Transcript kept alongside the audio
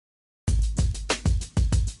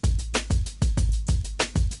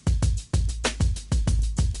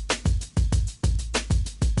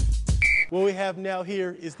What we have now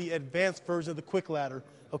here is the advanced version of the quick ladder,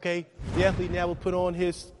 okay? The athlete now will put on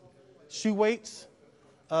his shoe weights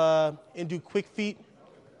and do quick feet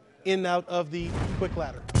in and out of the quick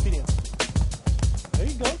ladder. Feet in. There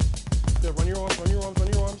you go. Good. Run your arms, run your arms,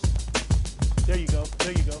 run your arms. There you go,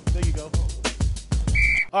 there you go, there you go.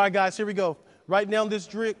 All right, guys, here we go. Right now on this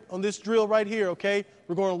drill right here, okay,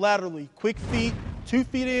 we're going laterally. Quick feet, 2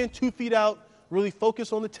 feet in, 2 feet out. Really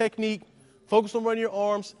focus on the technique. Focus on running your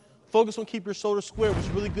arms. Focus on keep your shoulders square, which is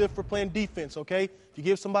really good for playing defense, okay? If you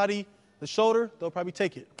give somebody the shoulder, they'll probably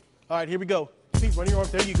take it. All right, here we go. Feet, run your arms.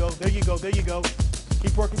 There you go, there you go, there you go.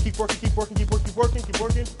 Keep working, keep working, keep working, keep working, keep working, keep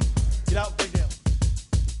working. Get out, break down.